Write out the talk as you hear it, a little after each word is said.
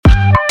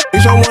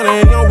Bitch, I'm one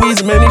and young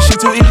Weezy, man, this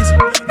shit too easy.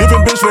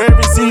 Different bitch for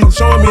every season,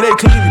 showing me they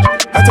cleavage.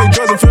 I take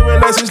drugs and feel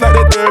relaxed, it's like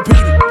they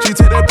therapeutic. She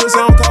take that pussy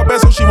on call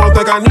back so she won't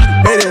think I need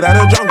it. Made it out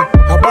of the jungle,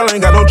 my ball ain't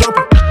got no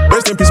jumper.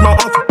 Rest in peace, my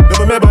uncle.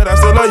 Never met, but I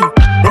still love you.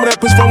 Remember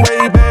that pussy from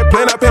way back,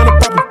 playing out pound of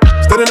popper.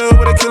 Standing up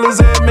with a killer's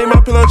ass, made my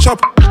pillow a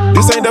chopper.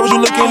 This ain't that what you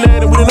looking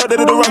at, and we done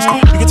updated the roster.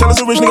 You can tell it's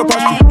a rich nigga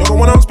posture. Yo, go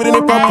one on spitting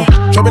it popper.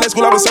 Trapping at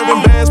school, I was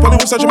serving bags, probably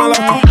was searching my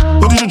locker.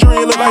 Who did your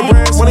jury, it look like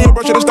brass? One of your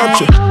bro should've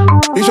stopped you.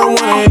 Bitch, I'm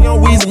one and young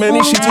Weezy, man,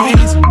 this shit too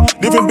easy.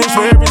 Different bitch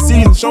for every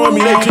season, showing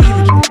me they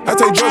cleavage. I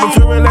take drugs and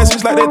feel relaxed,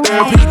 it's like they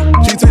therapeutic.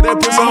 She take that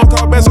pussy on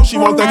call back so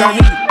she won't think I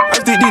need it. I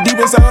stick deep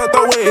inside her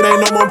throat, it ain't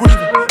no more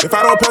breathing. If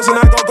I don't post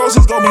and I go ghost,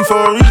 it's gon' be for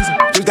a reason.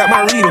 Just got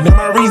my reading and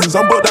my reasons,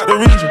 I'm booked out the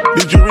region.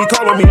 This jury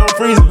call on me, I'm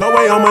freezing, no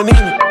way I'm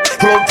anemic.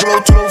 Pull up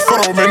to the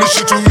photo, man, this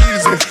shit too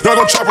easy. Y'all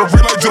gon' chop a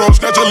brick like Judo,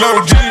 snatch a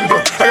Lamborghini.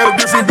 I got a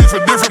different beat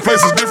for different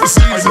places, different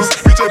seasons.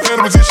 Bitch, I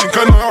playing the position,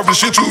 cutting off this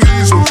shit too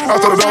easy. I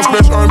started off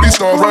smash R&B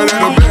stars right at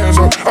the bands.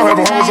 I'm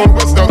having hoes on the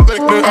west, y'all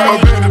think that I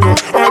abandoned them.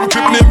 I'm having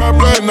clipping in my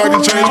blood and I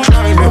can change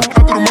climate. I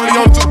threw the money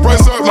on, took the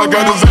price up like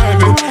I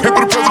designed it. Hit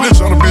for the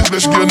presidential on the bitch,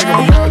 let you get a nigga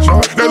Minaj.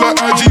 They like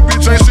IG,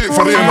 bitch, ain't shit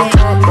for the in the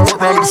car.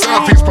 Work round at the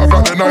side piece, pop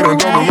out that night and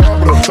double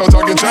up. Start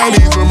talking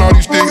Chinese with all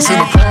these sticks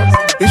in the car.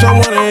 Bitch, I'm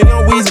one and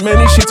young Weezy, man,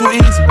 this shit too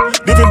easy.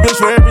 Different bitch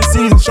for every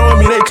season, showing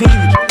me they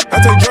cleavage.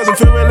 I take drugs and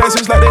feel relaxed,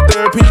 it's like they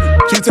therapeutic.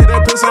 She take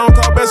that pussy on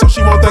call back so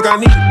she won't think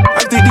I need it. I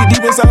stick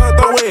deep inside her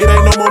throat, it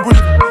ain't no more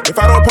breathing. If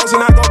I don't post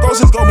and I go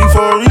ghost, it's gon' be for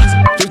a reason.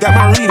 Just got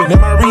my reading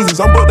and my reasons,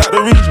 I'm booked out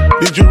the region.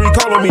 This jury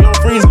call on me, I'm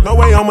freezing, no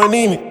way I'm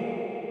anemic.